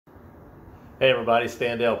Hey everybody,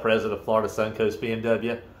 Standell, President of Florida Suncoast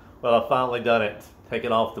BMW. Well, I've finally done it,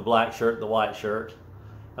 taking off the black shirt and the white shirt.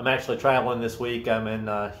 I'm actually traveling this week. I'm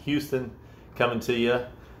in Houston, coming to you.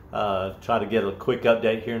 Try to get a quick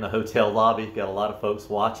update here in the hotel lobby. Got a lot of folks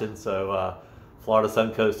watching, so Florida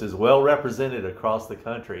Suncoast is well represented across the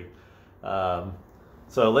country. So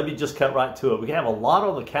let me just cut right to it. We have a lot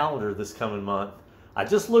on the calendar this coming month. I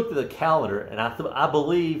just looked at the calendar, and I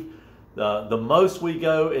believe the most we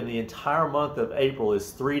go in the entire month of April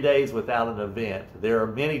is 3 days without an event. There are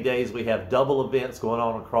many days we have double events going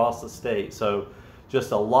on across the state. So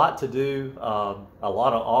just a lot to do, a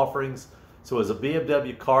lot of offerings. So as a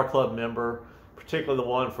BMW Car Club member, particularly the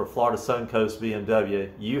one for Florida Suncoast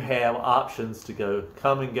BMW, you have options to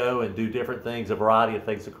come and go and do different things, a variety of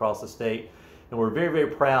things across the state. And we're very,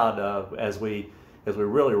 very proud as we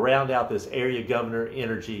really round out this area governor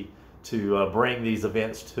energy to bring these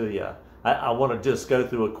events to you. I want to just go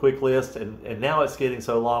through a quick list, and now it's getting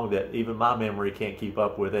so long that even my memory can't keep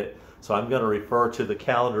up with it. So I'm going to refer to the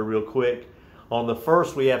calendar real quick. On the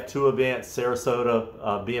 1st, we have 2 events,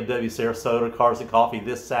 Sarasota, BMW Sarasota, Cars and Coffee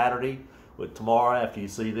this Saturday, with tomorrow after you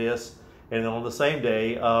see this. And then on the same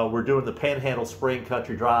day, we're doing the Panhandle Spring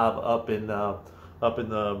Country Drive up in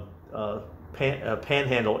the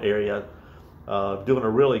Panhandle area, doing a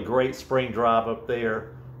really great spring drive up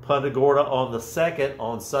there. Punta Gorda on the 2nd,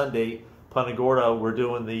 on Sunday. Punta Gorda, we're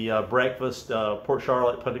doing the breakfast, Port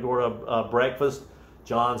Charlotte Punta Gorda breakfast.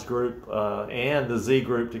 John's group and the Z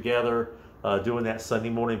group together doing that Sunday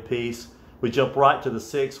morning piece. We jump right to the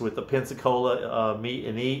 6th with the Pensacola Meet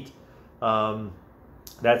and Eat.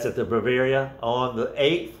 That's at the Bavaria. On the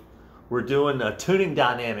 8th, we're doing Tuning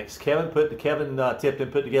Dynamics. Kevin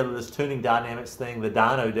Tipton put together this Tuning Dynamics thing, the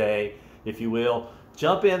Dyno Day, if you will.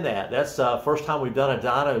 Jump in that. That's the first time we've done a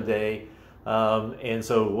dyno day, and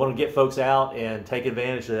so we want to get folks out and take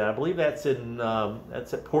advantage of that. I believe that's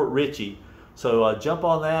at Port Richey. So jump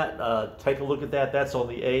on that, take a look at that. That's on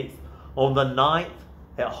the 8th. On the 9th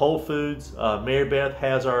at Whole Foods, Mary Beth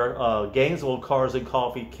has our Gainesville Cars and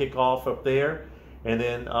Coffee kickoff up there, and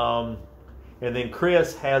then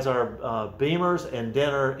Chris has our Beamers and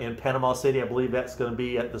dinner in Panama City. I believe that's going to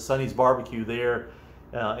be at the Sonny's Barbecue there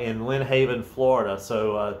in Lynn Haven, Florida.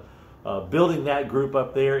 So building that group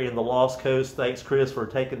up there in the Lost Coast. Thanks, Chris, for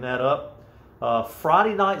taking that up.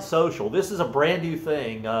 Friday Night Social. This is a brand new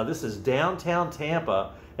thing. This is downtown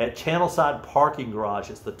Tampa at Channelside Parking Garage.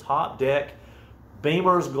 It's the top deck.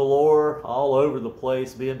 Beamers galore all over the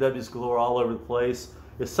place. BMWs galore all over the place.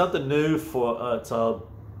 It's something new for it's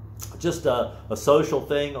just a social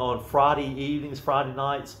thing on Friday evenings, Friday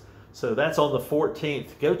nights. So that's on the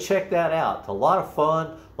 14th. Go check that out. It's a lot of fun,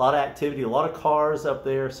 a lot of activity, a lot of cars up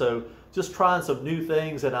there. So just trying some new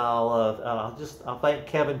things, and I'll thank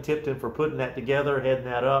Kevin Tipton for putting that together, heading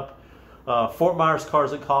that up. Fort Myers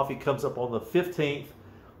Cars and Coffee comes up on the 15th.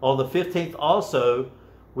 On the 15th also,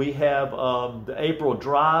 we have the April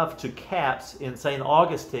Drive to Caps in St.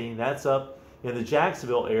 Augustine. That's up in the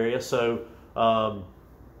Jacksonville area. So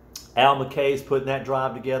Al McKay's putting that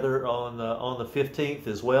drive together on the 15th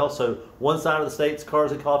as well. So one side of the state's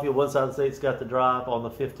Cars and Coffee, one side of the state's got the drive on the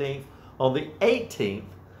 15th. On the 18th,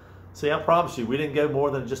 see, I promise you, we didn't go more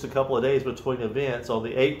than just a couple of days between events. On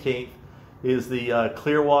the 18th is the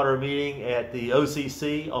Clearwater meeting at the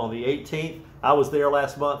OCC on the 18th. I was there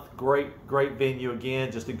last month. Great venue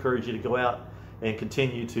again. Just encourage you to go out and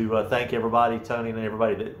continue to thank everybody, Tony and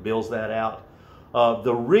everybody that builds that out.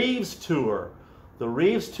 The Reeves Tour. The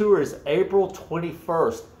Reeves Tour is April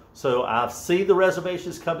 21st. So I see the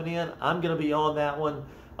reservations coming in. I'm going to be on that one.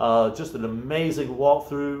 Just an amazing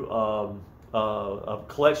walkthrough of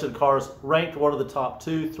collection of cars, ranked one of the top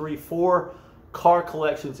 2, 3, 4 car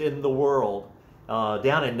collections in the world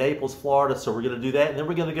down in Naples, Florida. So we're going to do that. And then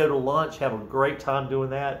we're going to go to lunch, have a great time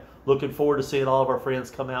doing that. Looking forward to seeing all of our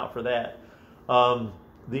friends come out for that.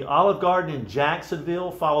 The Olive Garden in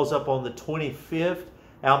Jacksonville follows up on the 25th.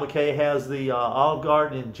 Al McKay has the Olive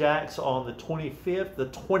Garden in Jax on the 25th. The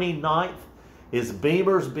 29th is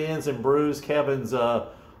Beamers, Benz, and Brews, Kevin's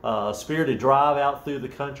spirited drive out through the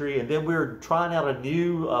country. And then we're trying out a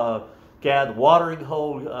new watering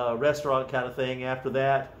hole restaurant kind of thing after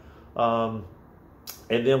that. And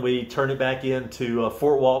then we turn it back into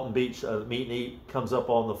Fort Walton Beach Meet and Eat comes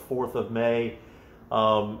up on the 4th of May.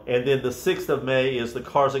 And then the 6th of May is the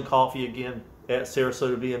Cars and Coffee again at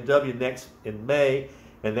Sarasota BMW next in May.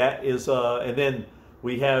 And that is, and then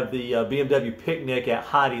we have the BMW picnic at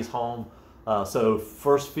Heidi's home. So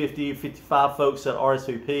first 50, 55 folks at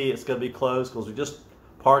RSVP, it's going to be closed because we're just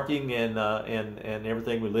parking and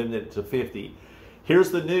everything. We limited it to 50.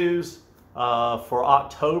 Here's the news. For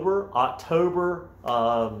October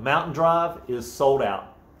Mountain Drive is sold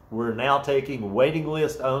out. We're now taking waiting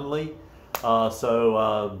list only.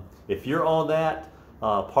 So if you're on that,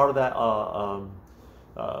 part of that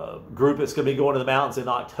group that's going to be going to the mountains in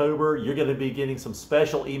October, you're going to be getting some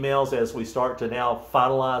special emails as we start to now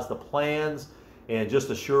finalize the plans and just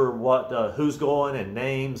assure who's going and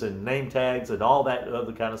names and name tags and all that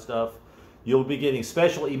other kind of stuff. You'll be getting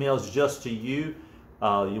special emails just to you.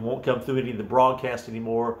 You won't come through any of the broadcast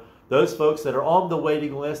anymore. Those folks that are on the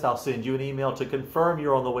waiting list, I'll send you an email to confirm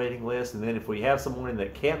you're on the waiting list. And then if we have someone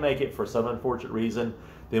that can't make it for some unfortunate reason,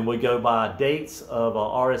 then we go by dates of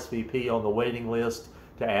RSVP on the waiting list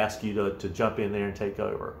to ask you to jump in there and take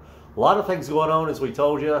over. A lot of things going on, as we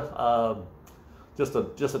told you. Just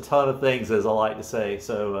a ton of things, as I like to say.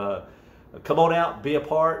 So come on out, be a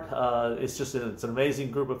part. It's an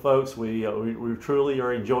amazing group of folks. We truly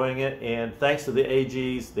are enjoying it. And thanks to the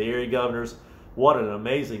AGs, the area governors, what an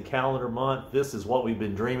amazing calendar month. This is what we've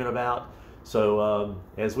been dreaming about. So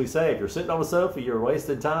as we say, if you're sitting on a sofa, you're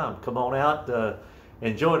wasting time. Come on out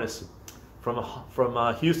and join us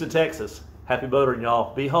from Houston, Texas. Happy motoring,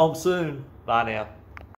 y'all. Be home soon. Bye now.